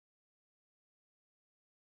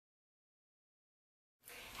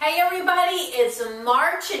Hey everybody, it's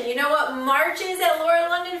March, and you know what March is at Laura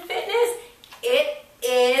London Fitness? It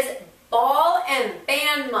is ball and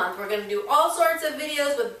band month. We're going to do all sorts of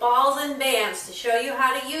videos with balls and bands to show you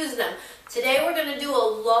how to use them. Today we're going to do a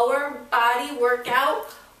lower body workout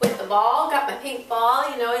with the ball. Got my pink ball,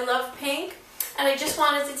 you know I love pink. And I just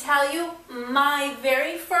wanted to tell you my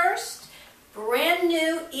very first brand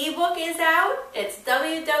new ebook is out. It's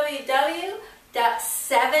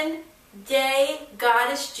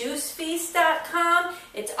www.7daygoddessjuicefeast.com.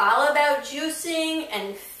 It's all about juicing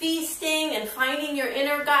and feasting and finding your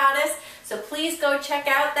inner goddess. So please go check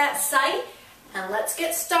out that site and let's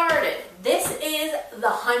get started. This is the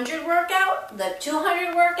 100 workout, the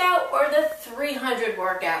 200 workout, or the 300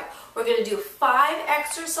 workout. We're going to do 5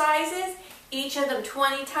 exercises, each of them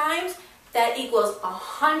 20 times. That equals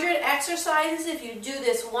 100 exercises if you do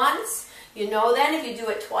this once. You know then if you do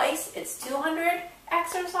it twice, it's 200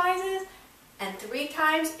 exercises, and 3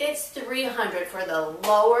 times it's 300 for the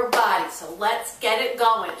lower body. So let's get it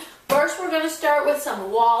going. First we're going to start with some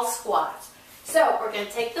wall squats. So we're going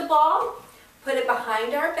to take the ball, put it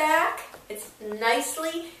behind our back. It's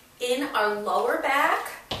nicely in our lower back.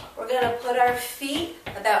 We're going to put our feet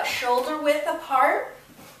about shoulder width apart.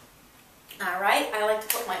 Alright, I like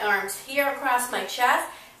to put my arms here across my chest,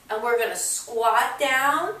 and we're going to squat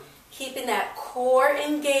down, keeping that core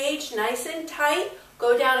engaged nice and tight.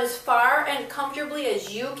 Go down as far and comfortably as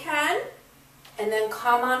you can, and then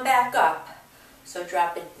come on back up. So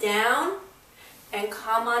drop it down and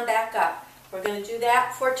come on back up. We're going to do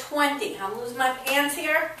that for 20. I'm losing my pants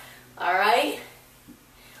here. Alright,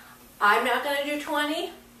 I'm not going to do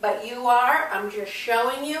 20, but you are. I'm just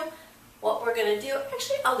showing you what we're going to do.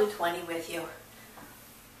 Actually, I'll do 20 with you.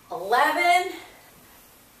 11,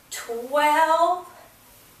 12,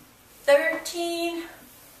 13,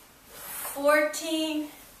 14,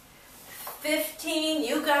 15,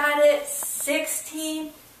 you got it,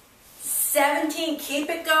 16, 17, keep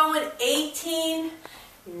it going, 18,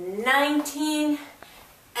 19,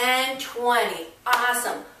 and 20.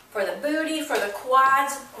 Awesome. For the booty, for the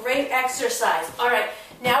quads, great exercise. All right,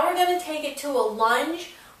 now we're going to take it to a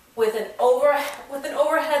lunge with an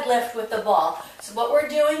overhead lift with the ball. So what we're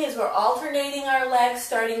doing is we're alternating our legs,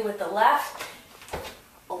 starting with the left,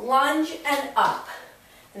 lunge and up.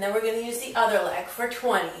 And then we're going to use the other leg for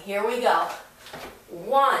 20. Here we go.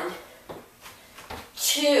 1,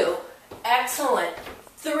 2, excellent.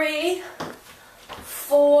 3,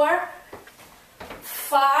 4,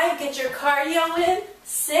 5, get your cardio in.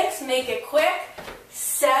 6, make it quick.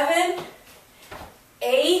 7,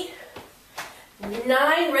 8,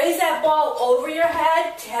 9, raise that ball over your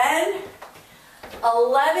head. 10,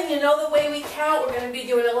 11, you know the way we count, we're going to be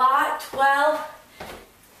doing a lot. 12,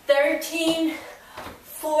 13,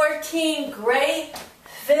 14, great.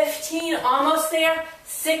 15, almost there.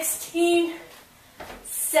 16,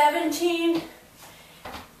 17,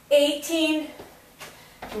 18,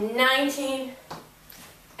 19,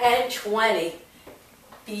 and 20.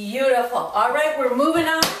 Beautiful. All right, we're moving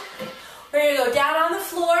on. We're going to go down on the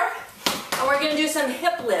floor, and we're going to do some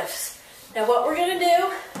hip lifts. Now what we're going to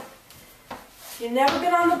do, if you've never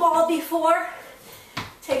been on the ball before,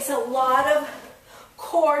 it takes a lot of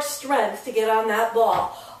core strength to get on that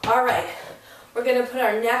ball. All right, we're going to put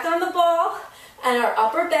our neck on the ball and our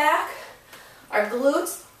upper back, our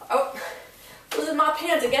glutes, losing my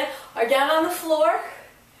pants again, are down on the floor,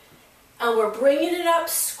 and we're bringing it up,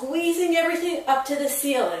 squeezing everything up to the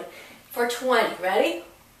ceiling for 20. Ready?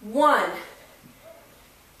 1,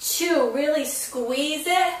 2, really squeeze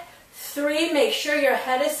it. 3, make sure your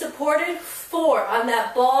head is supported. 4, on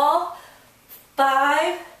that ball.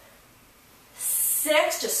 5,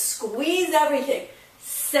 6, just squeeze everything.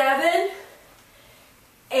 7,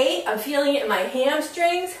 8, I'm feeling it in my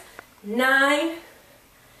hamstrings. 9,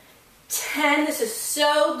 10, this is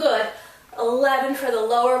so good. 11 for the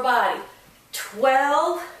lower body.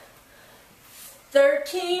 12,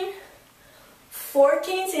 13,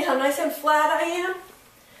 14, see how nice and flat I am.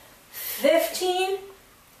 15,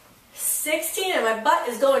 16, and my butt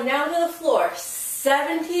is going down to the floor.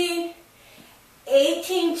 17,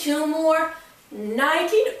 18, 2 more.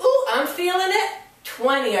 19, ooh, I'm feeling it.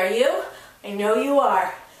 20, are you? I know you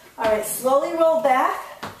are. All right, slowly roll back.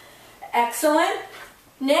 Excellent.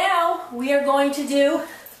 Now we are going to do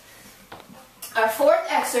our 4th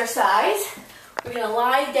exercise. We're going to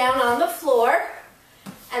lie down on the floor,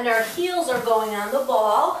 and our heels are going on the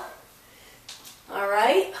ball. All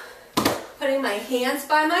right. Putting my hands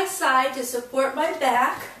by my side to support my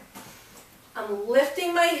back. I'm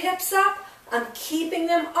lifting my hips up. I'm keeping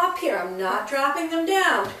them up here. I'm not dropping them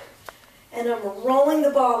down. And I'm rolling the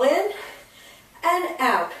ball in and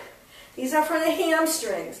out. These are for the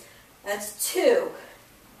hamstrings. That's 2,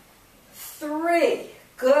 3,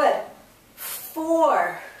 good,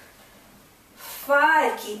 4,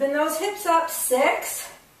 5, keeping those hips up, 6,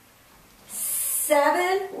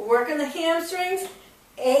 7, working the hamstrings,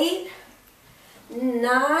 8,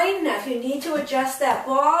 9, now if you need to adjust that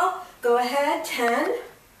ball, go ahead, 10,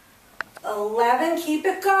 11, keep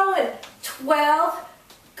it going, 12,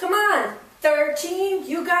 come on, 13,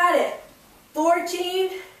 you got it, 14,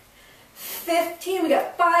 15, we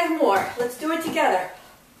got 5 more, let's do it together,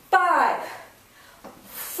 5,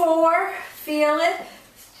 4, feel it,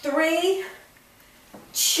 3,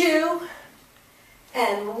 2,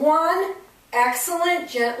 and 1, excellent,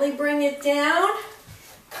 gently bring it down,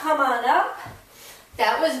 come on up,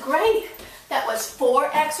 that was great, that was 4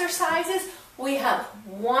 exercises, we have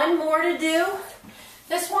 1 more to do,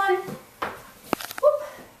 this one, whoop,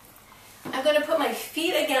 I'm going to put my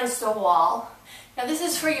feet against a wall, now this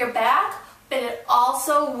is for your back, but it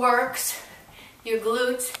also works your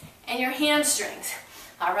glutes and your hamstrings,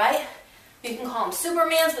 alright? You can call them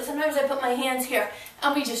Supermans, but sometimes I put my hands here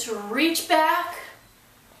and we just reach back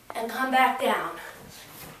and come back down.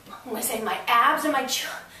 I'm going to say my abs and my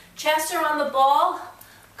chest are on the ball.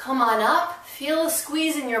 Come on up. Feel the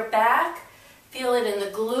squeeze in your back. Feel it in the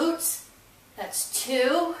glutes. That's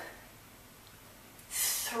 2,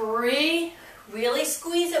 3. Really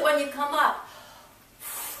squeeze it when you come up.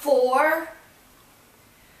 4,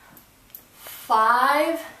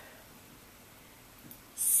 5,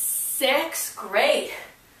 6, great,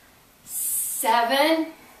 7,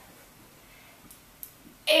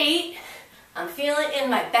 8, I'm feeling it in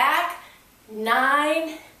my back,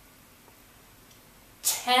 9,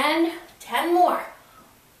 10, 10 more,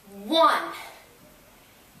 1,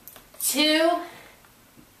 2,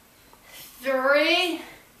 3,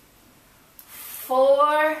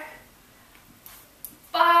 4,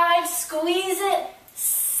 5, squeeze it,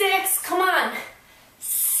 6, come on,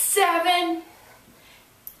 7,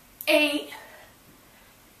 8,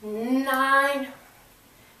 9,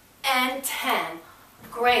 and 10.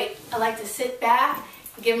 Great. I like to sit back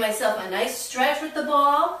and give myself a nice stretch with the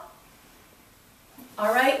ball.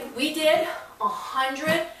 All right, we did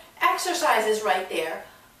 100 exercises right there.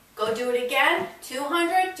 Go do it again,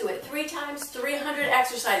 200, do it 3 times, 300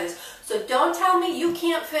 exercises. So don't tell me you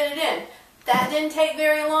can't fit it in. That didn't take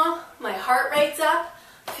very long. My heart rate's up,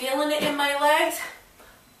 feeling it in my legs.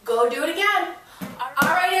 Go do it again. All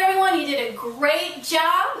right, everyone, you did a great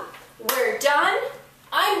job. We're done.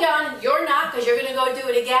 I'm done. You're not, because you're going to go do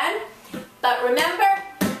it again. But remember,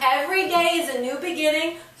 every day is a new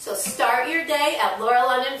beginning, so start your day at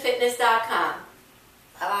lauralondonfitness.com.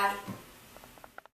 Bye-bye.